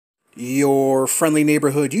Your friendly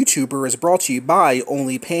neighborhood YouTuber is brought to you by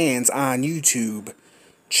Only Pans on YouTube.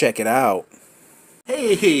 Check it out.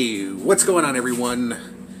 Hey, what's going on, everyone?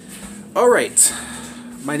 Alright,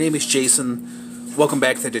 my name is Jason. Welcome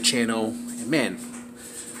back to the channel. And man,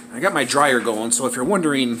 I got my dryer going, so if you're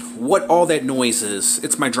wondering what all that noise is,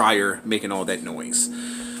 it's my dryer making all that noise.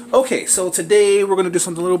 Okay, so today we're going to do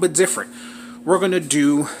something a little bit different. We're going to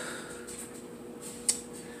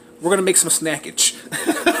make some snackage.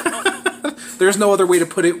 There's no other way to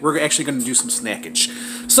put it. We're actually going to do some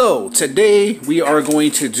snackage. So today we are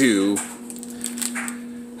going to do...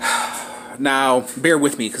 Now, bear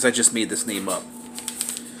with me because I just made this name up.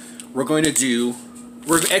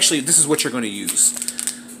 Actually, this is what you're going to use.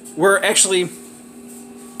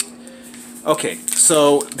 Okay,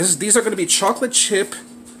 so these are going to be chocolate chip,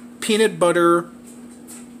 peanut butter,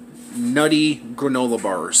 nutty granola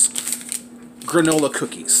bars. Granola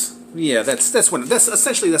cookies. Yeah, that's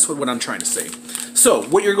essentially what I'm trying to say. So,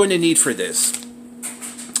 what you're going to need for this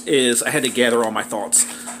is, I had to gather all my thoughts.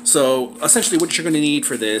 So, essentially what you're going to need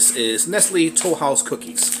for this is Nestle Toll House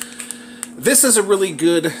cookies. This is a really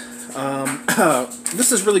good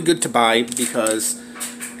this is really good to buy because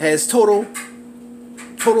it has total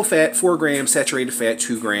fat 4 grams, saturated fat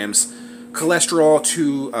 2 grams, cholesterol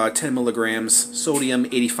 10 milligrams, sodium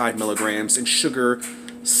 85 milligrams, and sugar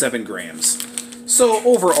 7 grams. So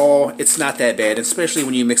overall, it's not that bad, especially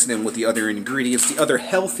when you mix it in with the other ingredients, the other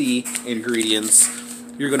healthy ingredients.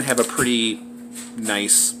 You're going to have a pretty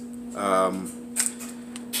nice,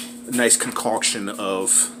 nice concoction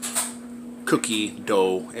of cookie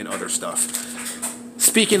dough and other stuff.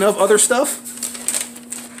 Speaking of other stuff,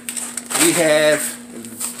 we have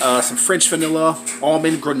some French vanilla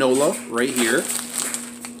almond granola right here.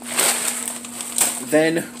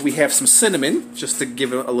 Then we have some cinnamon, just to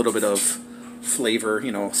give it a little bit of flavor.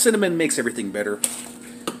 You know, cinnamon makes everything better.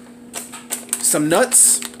 Some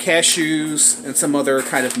nuts, cashews, and some other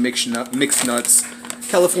kind of mixed nuts.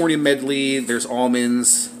 California medley, there's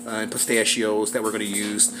almonds and pistachios that we're going to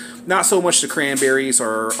use. Not so much the cranberries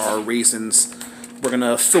or raisins. We're going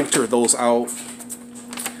to filter those out.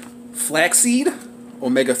 Flaxseed,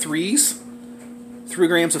 omega-3s. 3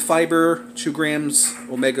 grams of fiber, 2 grams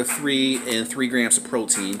omega-3, and 3 grams of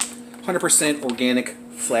protein. 100% organic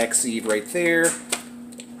flaxseed right there.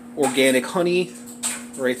 Organic honey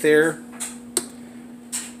right there.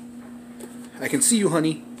 I can see you,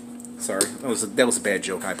 honey. Sorry, that was a bad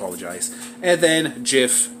joke. I apologize. And then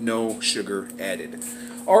Jif, no sugar added.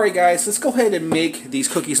 Alright guys, let's go ahead and make these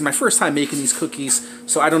cookies. My first time making these cookies,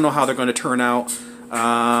 so I don't know how they're going to turn out.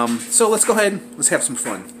 So let's go ahead, let's have some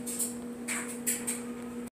fun.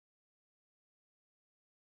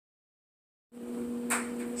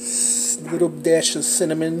 Little dash of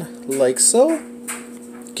cinnamon, like so.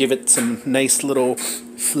 Give it some nice little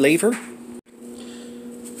flavor.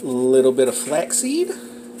 Little bit of flaxseed,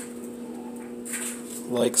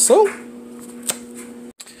 like so.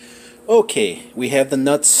 Okay, we have the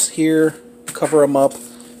nuts here. Cover them up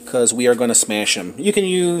because we are going to smash them. You can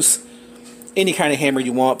use any kind of hammer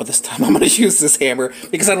you want, but this time I'm going to use this hammer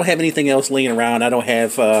because I don't have anything else laying around. I don't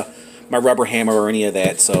have my rubber hammer or any of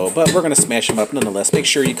that. So, but we're going to smash them up nonetheless. Make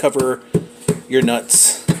sure you cover your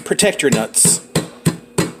nuts. Protect your nuts.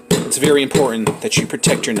 It's very important that you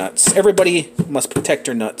protect your nuts. Everybody must protect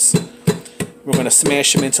their nuts. We're going to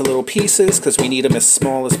smash them into little pieces because we need them as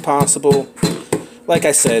small as possible. Like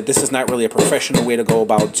I said, this is not really a professional way to go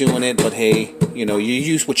about doing it, but hey, you know, you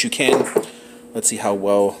use what you can. Let's see how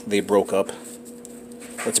well they broke up.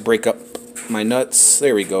 Let's break up my nuts.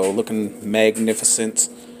 There we go, looking magnificent.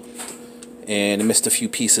 And I missed a few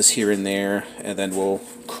pieces here and there, and then we'll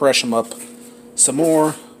crush them up some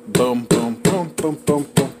more. Boom, boom, boom, boom, boom,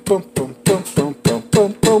 boom, boom, boom, boom, boom, boom, boom,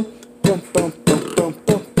 boom, boom, boom,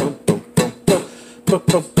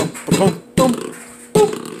 boom, boom, boom,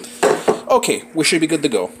 boom. Okay, we should be good to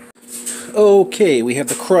go. Okay, we have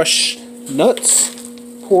the crushed nuts.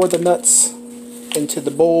 Pour the nuts into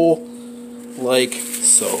the bowl like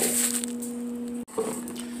so.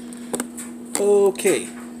 Okay,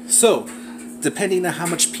 so depending on how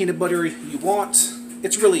much peanut butter you want,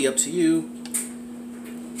 it's really up to you.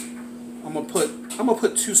 I'm gonna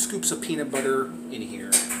put 2 scoops of peanut butter in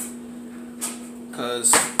here.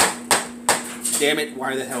 Cause damn it,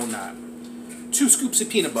 why the hell not? 2 scoops of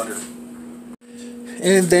peanut butter.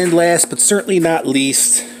 And then last but certainly not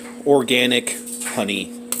least, organic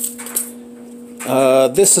honey.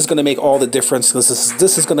 This is going to make all the difference. This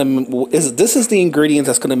is the ingredient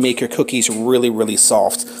that's going to make your cookies really, really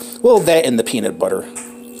soft. Well, that and the peanut butter.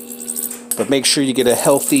 But make sure you get a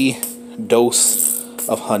healthy dose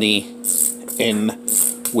of honey in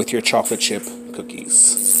with your chocolate chip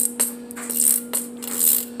cookies.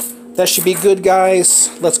 That should be good, guys.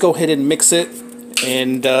 Let's go ahead and mix it,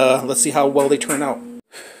 and let's see how well they turn out.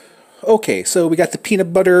 Okay, so we got the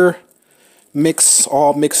peanut butter mix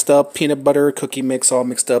all mixed up, peanut butter cookie mix all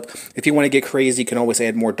mixed up. If you want to get crazy, you can always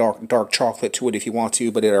add more dark chocolate to it if you want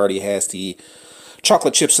to, but it already has the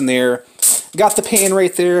chocolate chips in there. Got the pan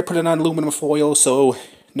right there, put it on aluminum foil so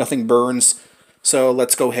nothing burns. So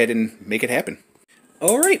let's go ahead and make it happen.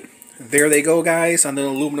 Alright, there they go, guys, on the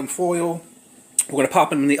aluminum foil. We're going to pop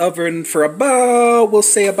them in the oven for about, we'll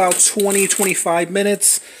say about 20-25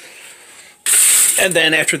 minutes. And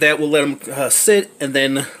then after that, we'll let them sit, and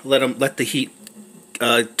then let the heat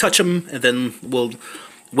touch them, and then we'll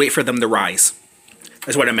wait for them to rise.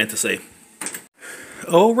 That's what I meant to say.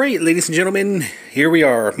 All right, ladies and gentlemen, here we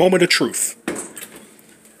are. Moment of truth.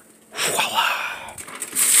 Voila.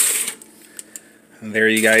 And there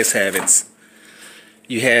you guys have it.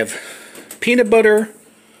 You have peanut butter,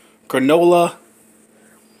 granola,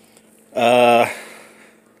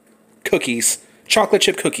 cookies, chocolate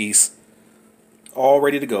chip cookies, all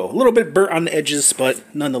ready to go. A little bit burnt on the edges, but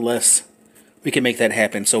nonetheless, we can make that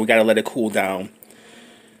happen. So we got to let it cool down,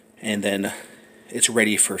 and then it's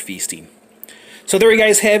ready for feasting. So there you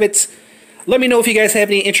guys have it. Let me know if you guys have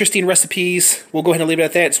any interesting recipes. We'll go ahead and leave it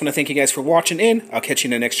at that. Just want to thank you guys for watching, and I'll catch you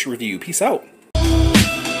in the next review. Peace out.